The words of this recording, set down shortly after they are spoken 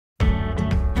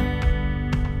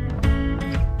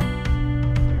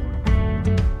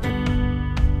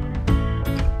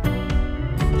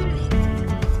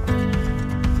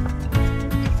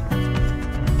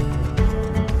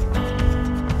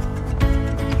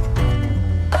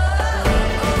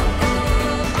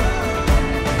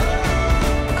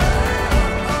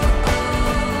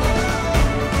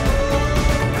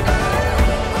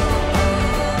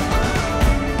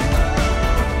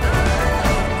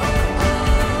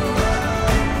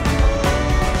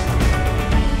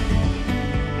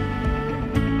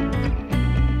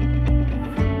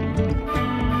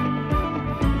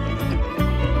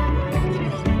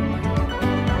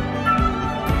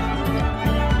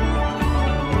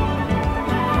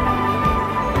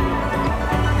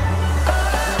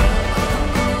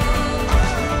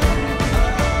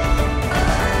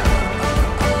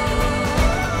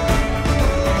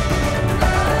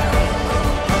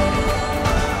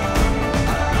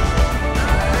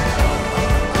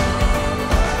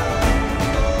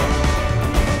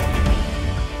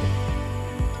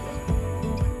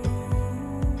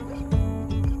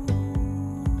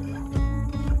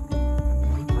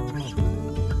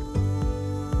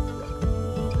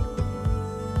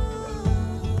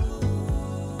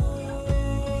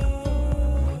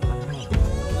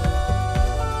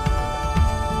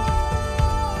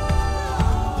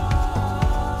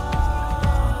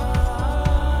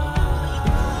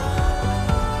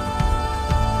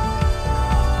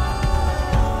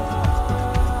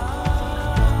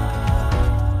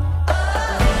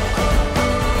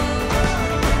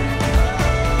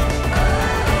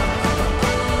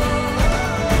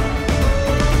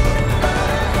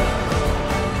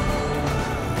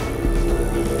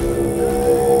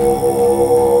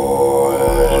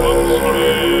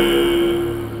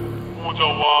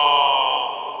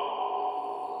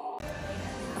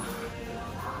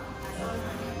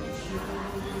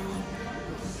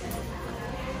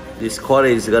This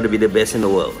quality is going to be the best in the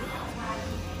world.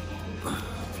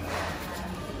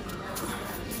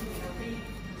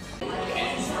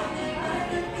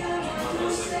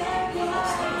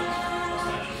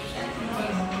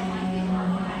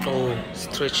 오,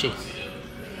 스트레치.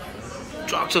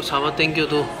 쫙쫙 잡아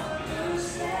당겨도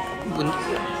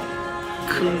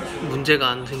큰 문제가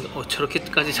안 생겨.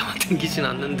 저렇게까지 잡아 당기진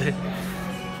않는데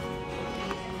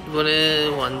이번에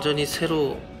완전히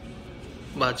새로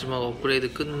마지막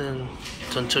업그레이드 끝낸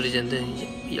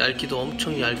전처리제인데 얇기도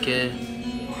엄청 얇게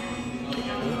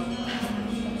됐고,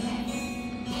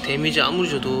 데미지 아무리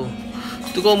줘도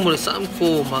뜨거운 물에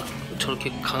삶고 막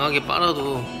저렇게 강하게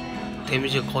빨아도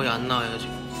데미지가 거의 안 나와요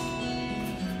지금.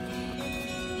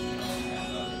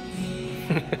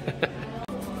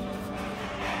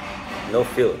 No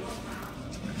feel.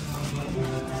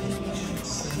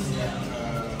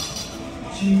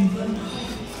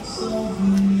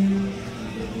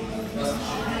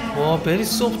 Wow, very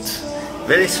soft.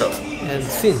 Very soft. And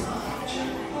thin.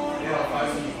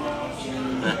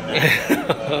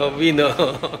 We know.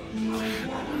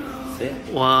 See?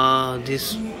 Wow,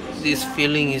 this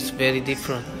feeling is very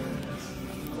different.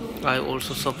 I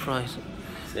also surprised.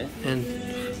 See? And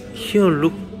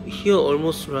here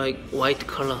almost like white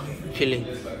color feeling.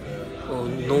 Oh,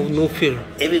 no feel.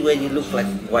 Everywhere you look like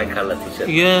white color t-shirt.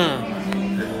 Yeah.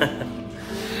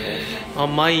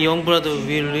 My young brother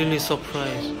will really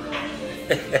surprised.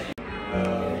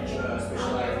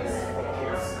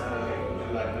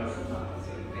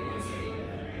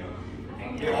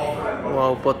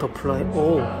 Wow, butterfly.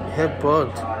 Oh, have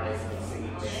bird.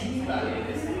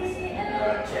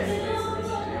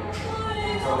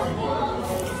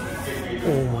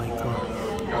 Oh my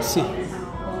god. See.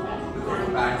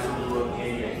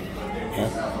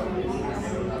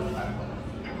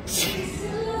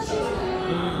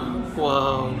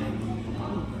 Wow.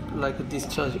 Like a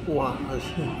discharge. Wow.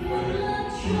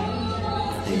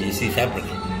 You see fabric?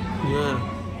 Yeah.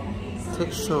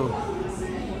 Texture.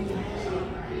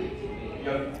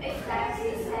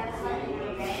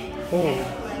 Oh.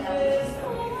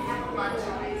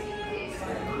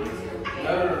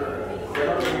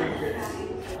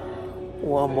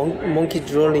 Wow, monkey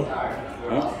jewelry.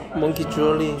 Huh? Monkey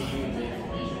jewelry.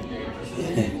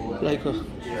 Like a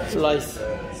slice.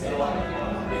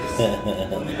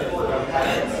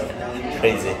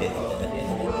 Crazy.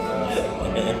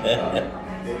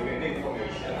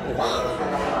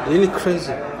 Wow, really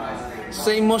crazy.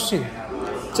 Same machine,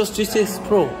 just GTX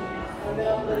Pro,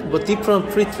 but different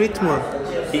pre-treatment.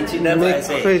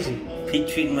 Make crazy.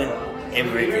 Pre-treatment,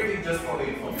 everything.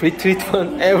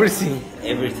 Pre-treatment, everything.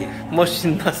 Everything.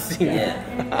 Machine, nothing. Yeah,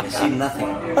 machine,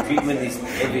 nothing. Treatment is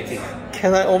everything.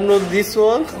 Can I upload this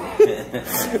one?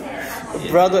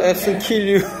 Brother Epson kill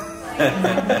you.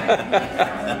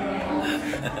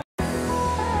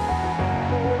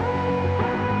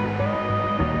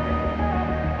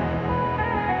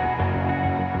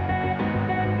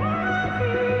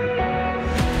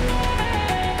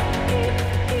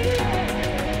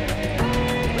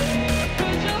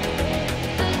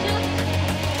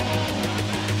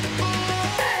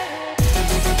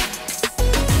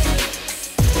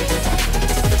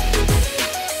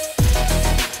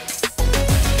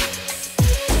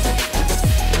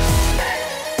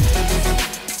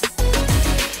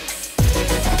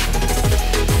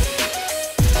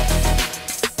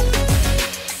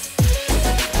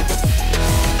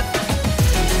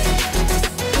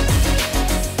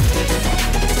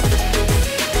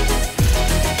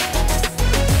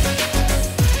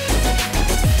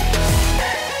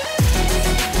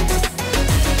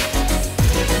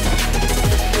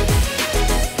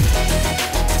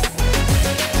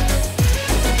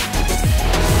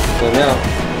 그러면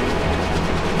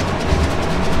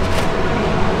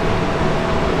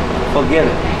forget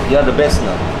it. You are the best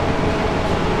now.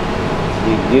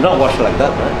 You don't wash like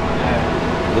that, right?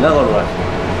 Yeah. You're not gonna wash.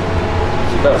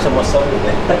 You got so much soap in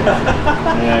there.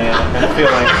 Yeah. I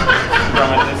feel like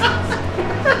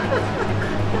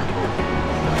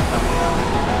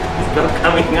it's not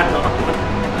coming out.